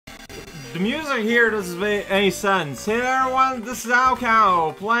The music here doesn't make any sense. Hey there, everyone, this is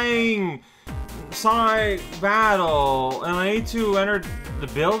raocow playing Sonic Battle, and I need to enter the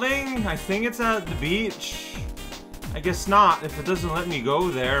building? I think it's at the beach. I guess not, if it doesn't let me go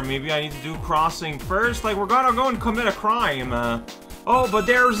there. Maybe I need to do crossing first. Like, we're gonna go and commit a crime. Oh, but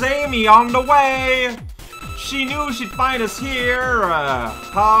there's Amy on the way! She knew she'd find us here.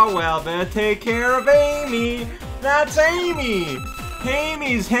 Oh, well, better take care of Amy. That's Amy!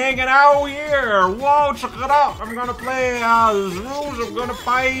 Amy's hanging out here! Whoa, check it out! I'm gonna play this rules. I'm gonna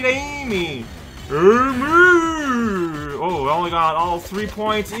fight Amy! Amy! Oh, we only got all 3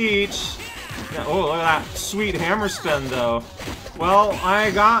 points each. Yeah, oh, look at that sweet hammer spin, though. Well,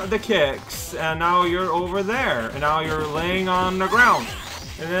 I got the kicks, and now you're over there. And now you're laying on the ground.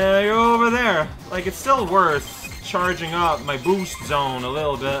 And then you're over there. Like, it's still worth charging up my boost zone a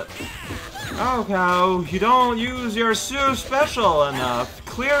little bit. raocow, you don't use your special enough.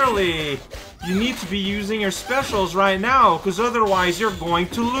 Clearly, you need to be using your specials right now, because otherwise you're going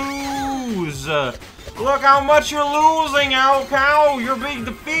to lose. Look how much you're losing, raocow! You're being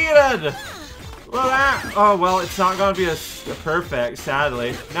defeated! Look at that! Oh, well, it's not gonna be a perfect,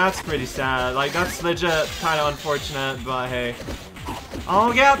 sadly. That's pretty sad. Like, that's legit kind of unfortunate, but hey.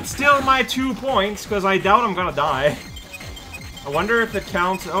 I'll get still my 2 points, because I doubt I'm gonna die. I wonder if it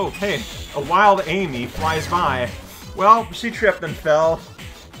counts. Oh, hey, a wild Amy flies by. Well, she tripped and fell,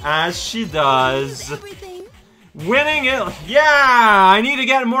 as she does. Winning it. Yeah, I need to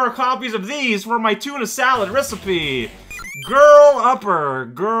get more copies of these for my tuna salad recipe. Girl upper.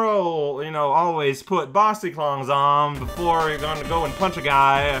 Girl, you know, always put bossy clongs on before you're gonna go and punch a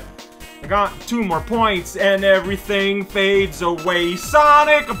guy. I got 2 more points and everything fades away.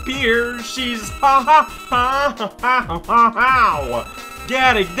 Sonic appears. She's ha ha ha ha ha ha ha.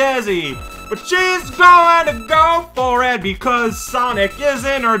 Getting dizzy. But she's going to go for it because Sonic is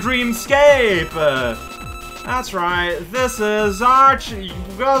in her dreamscape. That's right. This is Archie.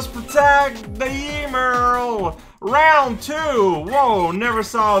 Just protect the Emerald. Round 2. Whoa, never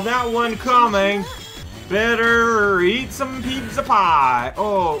saw that one coming. Better eat some pizza pie.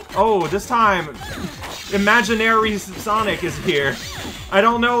 Oh, this time, imaginary Sonic is here. I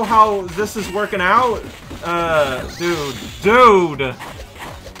don't know how this is working out. Dude.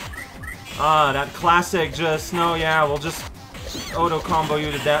 That classic just, no, yeah, we'll just auto combo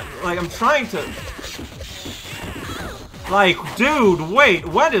you to death. Like, I'm trying to... Like, dude, wait,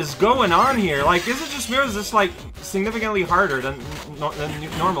 what is going on here? Like, is it just me or is this, like, significantly harder than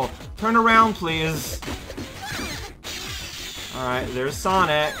normal? Turn around, please. Alright, there's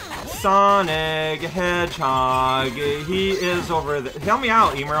Sonic. Sonic Hedgehog. He is over there. Help me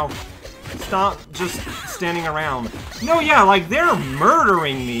out, Emerald. Stop just standing around. No, yeah, like, they're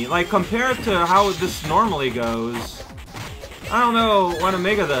murdering me. Like, compared to how this normally goes. I don't know what to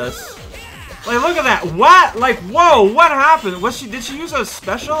make of this. Like, look at that. What? Like, whoa, what happened? Did she use a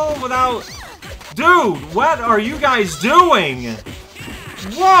special without... Dude, what are you guys doing?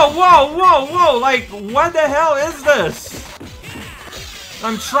 Whoa. Like, what the hell is this?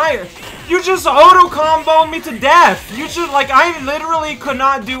 I'm trying... You just auto-comboed me to death! You just, like, I literally could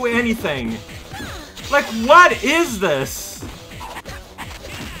not do anything. Like, what is this?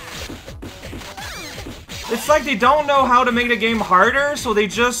 It's like they don't know how to make the game harder, so they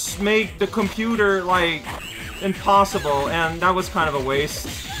just make the computer, like, impossible, and that was kind of a waste.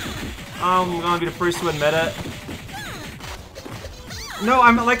 I'm gonna be the first to admit it. No,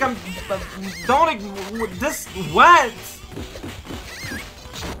 this, what?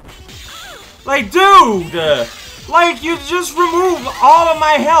 Like, dude! Like, you just removed all of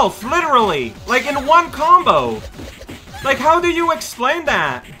my health, literally! Like, in one combo! Like, how do you explain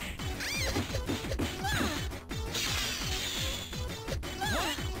that?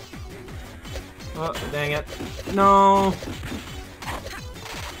 Oh, dang it. No.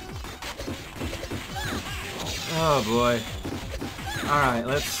 Oh, boy. Alright,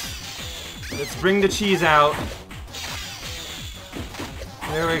 let's bring the cheese out.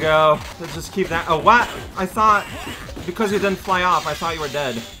 There we go. Let's just keep that. Oh, what? I thought, because you didn't fly off, I thought you were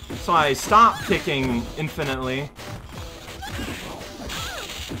dead. So I stopped kicking infinitely.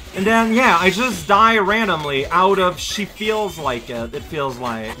 And then, yeah, I just die randomly out of she feels like it. It feels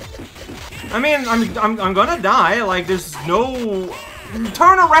like. I mean, I'm gonna die. Like, there's no...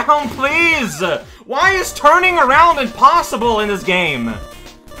 Turn around, please! Why is turning around impossible in this game?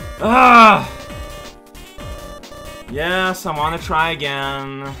 Ugh. Yes, I want to try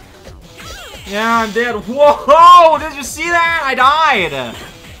again. Yeah, I'm dead. Whoa! Did you see that? I died!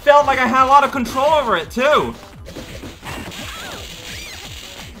 Felt like I had a lot of control over it, too.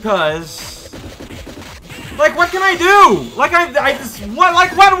 Because... Like, what can I do? Like, I just, what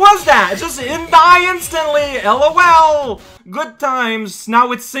was that? Just die instantly. LOL. Good times.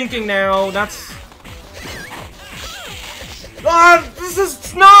 Now it's sinking now. That's... this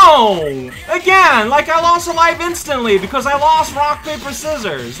is... No! Again, like, I lost a life instantly because I lost rock, paper,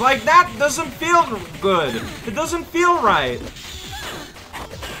 scissors. Like, that doesn't feel good. It doesn't feel right.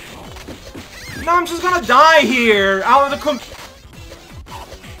 No, I'm just gonna die here out of the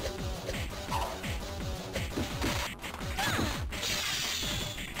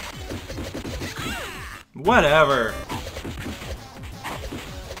whatever.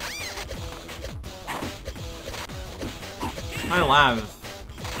 I laughed.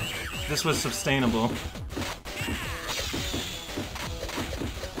 This was sustainable.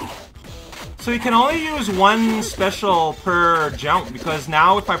 So you can only use one special per jump, because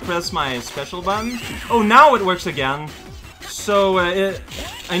now if I press my special button... Oh, now it works again. So I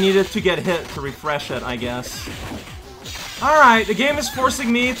needed to get hit to refresh it, I guess. Alright, the game is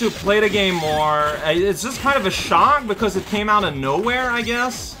forcing me to play the game more. It's just kind of a shock because it came out of nowhere, I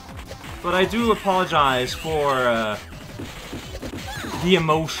guess. But I do apologize for the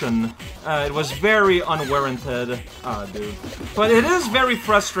emotion. It was very unwarranted. Dude. But it is very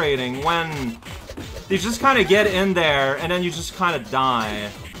frustrating when you just kind of get in there and then you just kind of die.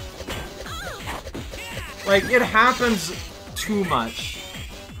 Like, it happens too much.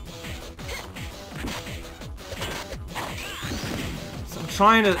 So I'm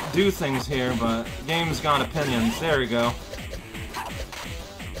trying to do things here, but the game's got opinions. There we go.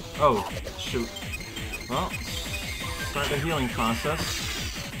 Oh, shoot. Well, start the healing process.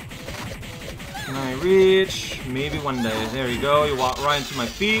 Can I reach? Maybe one day. There you go. You walk right into my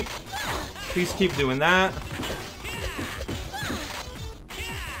feet. Please keep doing that.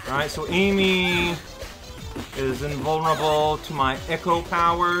 Alright, so Amy is invulnerable to my echo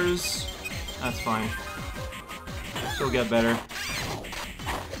powers. That's fine. She'll get better.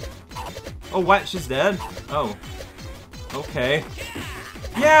 Oh, what? She's dead? Oh. Okay.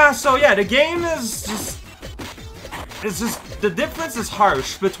 Yeah, so yeah, the game is just... It's just... The difference is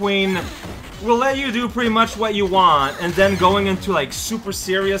harsh between... We'll let you do pretty much what you want, and then going into, like, super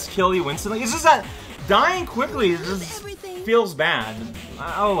serious kill you instantly. It's just that dying quickly just feels bad.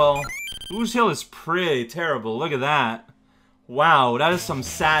 Oh well. Rouge Hill is pretty terrible. Look at that. Wow, that is some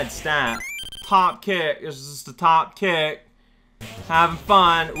sad stat. Top kick. It's just the top kick. Having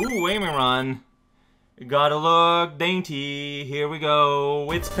fun. Ooh, aiming run. Gotta look dainty. Here we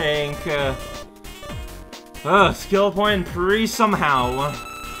go. It's pink. Skill point pre somehow.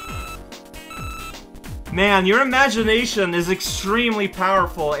 Man, your imagination is extremely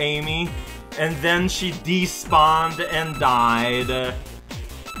powerful, Amy. And then she despawned and died.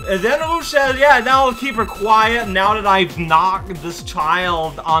 And then Rouge said, yeah, now I'll keep her quiet now that I've knocked this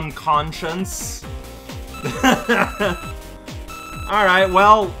child unconscious. Alright,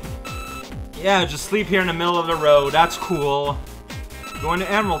 well... Yeah, just sleep here in the middle of the road. That's cool. Going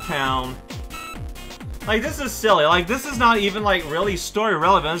to Emerald Town. Like, this is silly. Like, this is not even, like, really story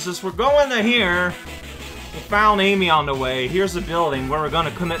relevant. It's just, we're going to here. We found Amy on the way. Here's a building where we're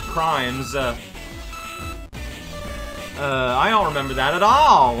gonna commit crimes. I don't remember that at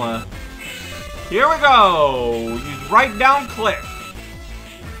all. Here we go. You write down click.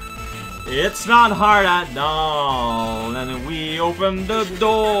 It's not hard at all. And then we open the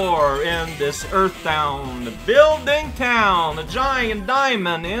door in this Earth Town, the building town, the giant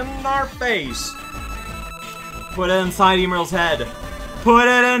diamond in our face. Put it inside Emerald's head. Put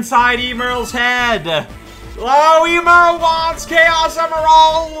it inside Emerald's head. Oh, Emerald wants Chaos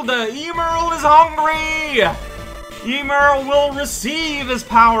Emerald! Emerald is hungry! Emerald will receive his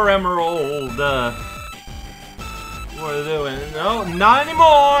Power Emerald! What are they doing? No, not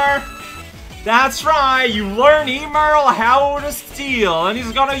anymore! That's right, you learn Emerald how to steal, and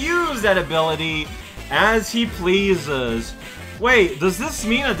he's gonna use that ability as he pleases. Wait, does this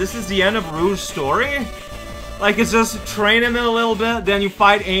mean that this is the end of Rouge's story? Like, it's just train him a little bit, then you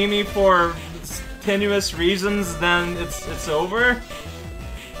fight Amy for... tenuous reasons, then it's over?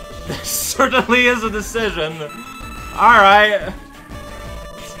 There certainly is a decision. Alright.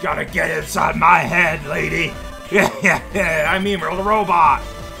 It's gotta get inside my head, lady. Yeah, I'm Emerald the robot.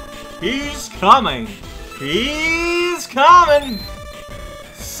 He's coming. He's coming.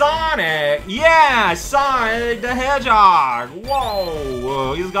 Sonic. Yeah, Sonic the Hedgehog.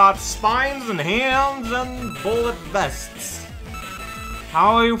 Whoa. He's got spines and hands and bullet vests.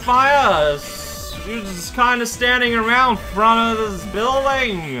 How will you find us? You're just kind of standing around front of this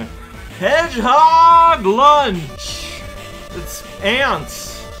building. Hedgehog lunch. It's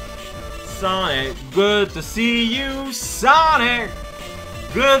ants. Sonic, good to see you, Sonic.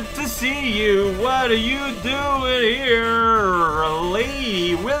 Good to see you. What are you doing here,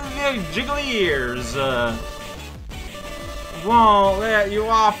 lady with the jiggly ears? Won't let you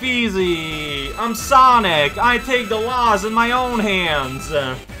off easy. I'm Sonic. I take the laws in my own hands.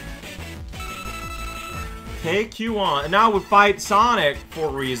 Take you on. And now we fight Sonic for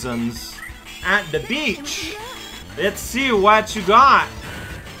reasons. At the beach. Let's see what you got.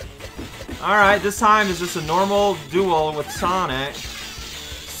 Alright, this time is just a normal duel with Sonic.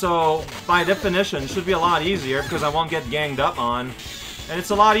 So, by definition, it should be a lot easier because I won't get ganged up on. And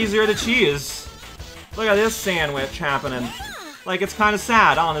it's a lot easier to cheese. Look at this sandwich happening. Like, it's kind of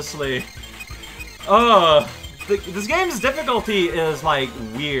sad, honestly. This game's difficulty is, like,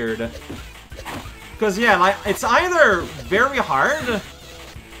 weird. Because, yeah, like, it's either very hard,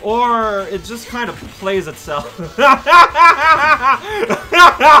 or it just kind of plays itself.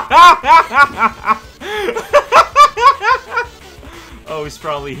 Oh, he's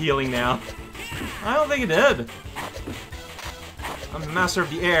probably healing now. I don't think he did. I'm the master of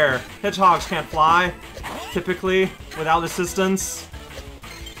the air. Hedgehogs can't fly, typically, without assistance.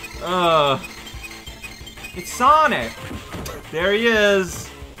 It's Sonic! There he is!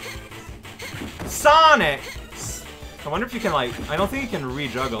 Sonic! I wonder if you can, like, I don't think you can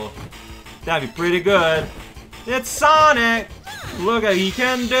re-juggle. That'd be pretty good. It's Sonic! Look at what he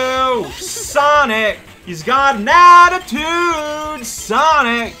can do! Sonic! He's got an attitude!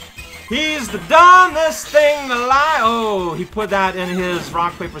 Sonic! He's the dumbest thing alive! Oh, he put that in his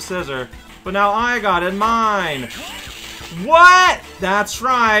rock, paper, scissors. But now I got it in mine! What? That's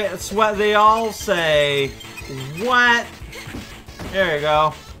right, that's what they all say. What? There you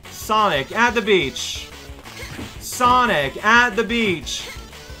go. Sonic at the beach. Sonic at the beach.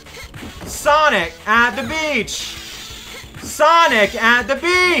 Sonic at the beach. Sonic at the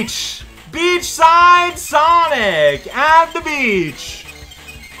beach. Beachside Sonic at the beach.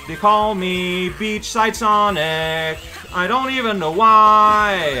 They call me Beachside Sonic. I don't even know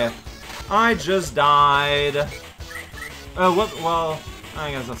why. I just died. What? Well,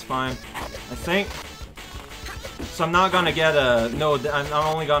 I guess that's fine. I think. So I'm not gonna get a... No, I'm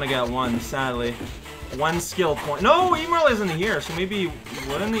only gonna get one, sadly. One skill point. No, Emerald isn't here, so maybe...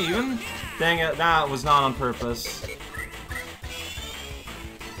 Wouldn't he even? Dang it, that was not on purpose.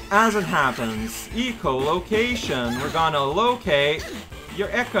 As it happens, echolocation. We're gonna locate your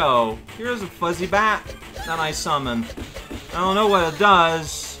Echo. Here's a fuzzy bat that I summoned. I don't know what it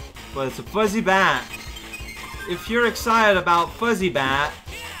does, but it's a fuzzy bat. If you're excited about fuzzy bat,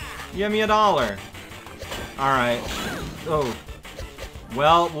 give me $1. Alright. Oh.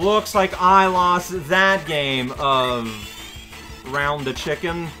 Well, looks like I lost that game of Round the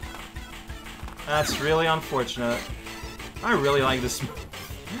Chicken. That's really unfortunate. I really like this.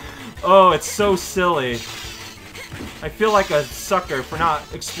 Oh, it's so silly. I feel like a sucker for not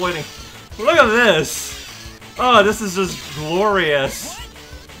exploiting. Look at this! Oh, this is just glorious.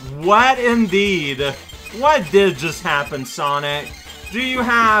 What indeed? What did just happen, Sonic? Do you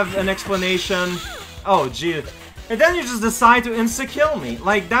have an explanation? Oh, gee. And then you just decide to insta-kill me.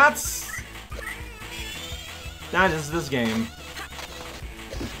 Like, that is this game.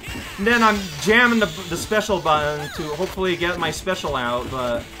 And then I'm jamming the special button to hopefully get my special out,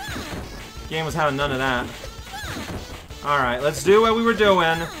 but the game was having none of that. Alright, let's do what we were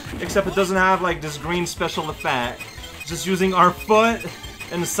doing, except it doesn't have, like, this green special effect. Just using our foot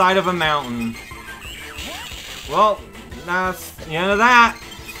in the side of a mountain. Well, that's the end of that.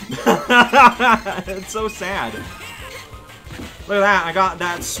 It's so sad. Look at that, I got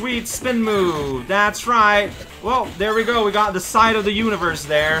that sweet spin move. That's right. Well, there we go. We got the side of the universe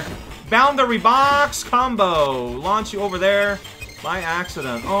there. Boundary box combo. Launch you over there by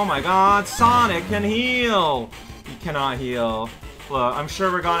accident. Oh my god, Sonic can heal. He cannot heal. Look, I'm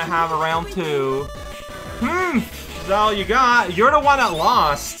sure we're gonna have a round 2. Is that all you got? You're the one that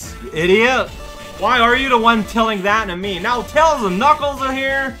lost, you idiot. Why are you the one telling that to me? Now Tails and Knuckles are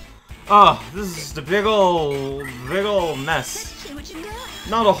here? Oh, this is the big ol' mess.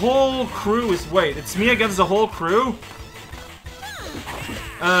 Now the whole crew is... Wait, it's me against the whole crew?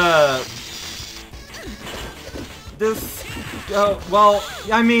 Well,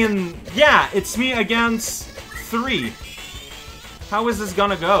 I mean, yeah, it's me against 3. How is this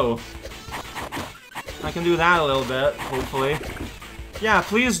gonna go? I can do that a little bit, hopefully. Yeah,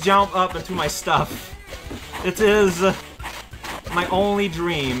 please jump up into my stuff. It is my only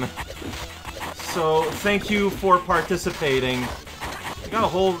dream. So, thank you for participating. We got a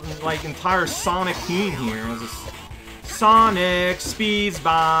whole, like, entire Sonic team here. Sonic speeds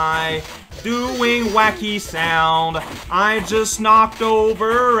by, doing wacky sound. I just knocked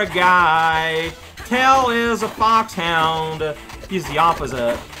over a guy. Tail is a foxhound. He's the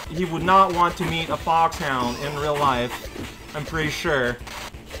opposite. He would not want to meet a foxhound in real life. I'm pretty sure.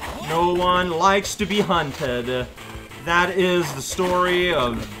 No one likes to be hunted. That is the story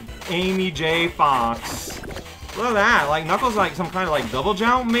of Amy J. Fox. Look at that. Like, Knuckles like some kind of like double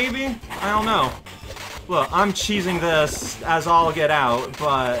jump, maybe? I don't know. Look, I'm cheesing this as all get out,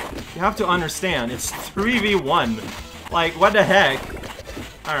 but you have to understand, it's 3v1. Like, what the heck?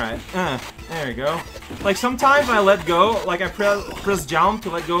 Alright, there you go. Like, sometimes I let go, like I press jump to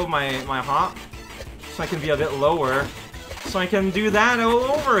let go of my hop, so I can be a bit lower, so I can do that all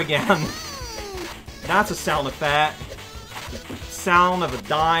over again. That's a sound effect. Sound of a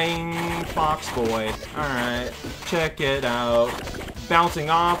dying fox boy. Alright, check it out. Bouncing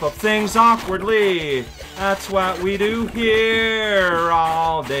off of things awkwardly. That's what we do here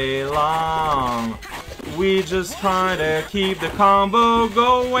all day long. We just try to keep the combo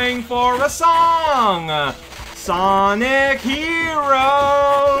going for a song. Sonic Heroes.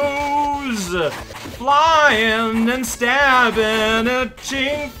 Flying and stabbing,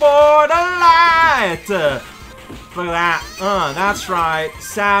 itching for the light. Look at that. That's right.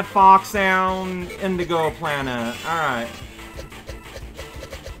 Sad Fox Sound, Indigo Planet. Alright.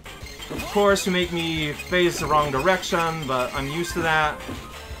 Of course, you make me face the wrong direction, but I'm used to that.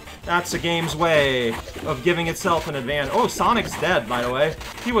 That's the game's way of giving itself an advantage. Oh, Sonic's dead, by the way.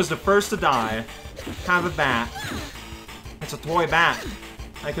 He was the first to die. Have a bat. It's a toy bat.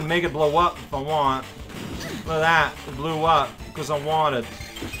 I can make it blow up if I want. Look at that. It blew up because I wanted.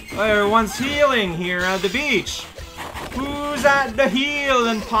 Everyone's healing here at the beach. Who's at the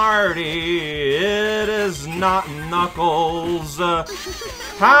healing party? It is not Knuckles.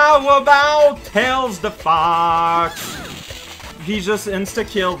 How about Tails the Fox? He just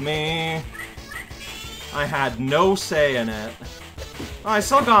insta-killed me. I had no say in it. I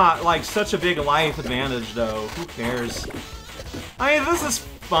still got, like, such a big life advantage, though. Who cares? I mean, this is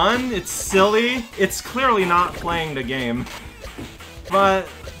fun. It's silly. It's clearly not playing the game. But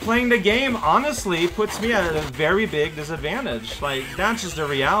playing the game, honestly, puts me at a very big disadvantage. Like, that's just the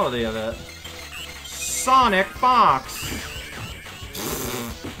reality of it. Sonic Fox.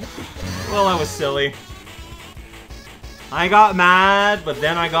 Well, that was silly. I got mad, but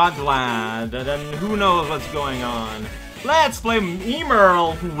then I got glad. And then who knows what's going on. Let's play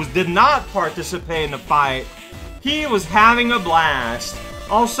Emerl, who did not participate in the fight. He was having a blast.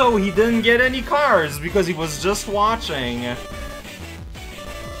 Also, he didn't get any cards because he was just watching.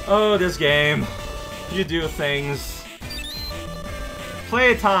 Oh, this game. You do things.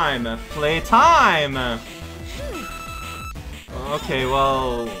 Playtime. Playtime! Okay,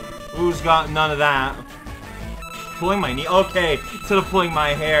 well, who's got none of that? Pulling my knee? Okay, instead of pulling my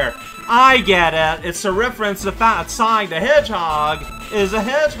hair. I get it! It's a reference to the fact that Sonic the Hedgehog is a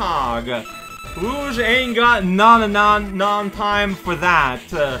hedgehog. Rouge ain't got none time for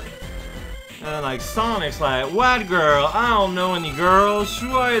that. And like Sonic's like, what girl? I don't know any girls.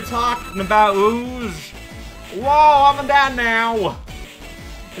 Who are you talking about, Rouge? Whoa, I'm a dad now.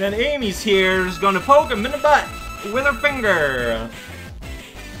 And then Amy's here is gonna poke him in the butt with her finger.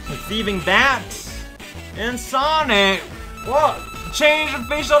 Receiving that. And Sonic, what? Change of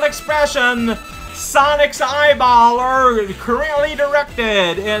facial expression. Sonic's eyeball are currently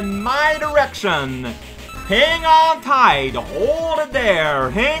directed in my direction. Hang on tight, hold it there,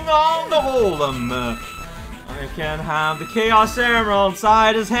 hang on to hold him. I can have the Chaos Emerald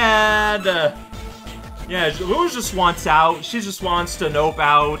inside his head. Yeah, Rouge just wants out, she just wants to nope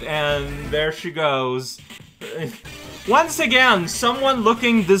out, and there she goes. Once again, someone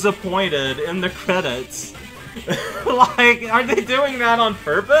looking disappointed in the credits. Like, are they doing that on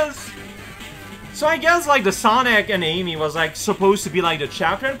purpose? So I guess, like, the Sonic and Amy was, like, supposed to be, like, the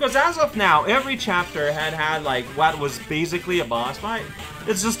chapter, because as of now, every chapter had, like, what was basically a boss fight.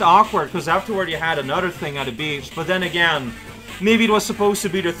 It's just awkward, because afterward you had another thing at the beach, but then again, maybe it was supposed to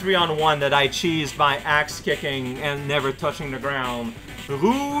be the 3-on-1 that I cheesed by axe-kicking and never touching the ground.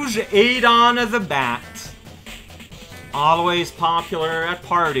 Rouge ate on the bat. Always popular at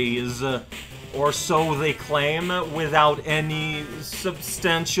parties, or so they claim, without any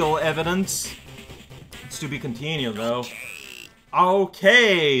substantial evidence. It's to be continued, though.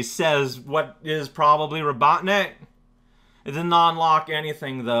 Okay, says what is probably Robotnik. It did not unlock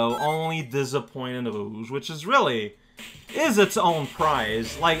anything, though. Only disappointed Rouge, which is really is its own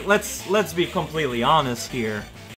prize. Like, let's be completely honest here.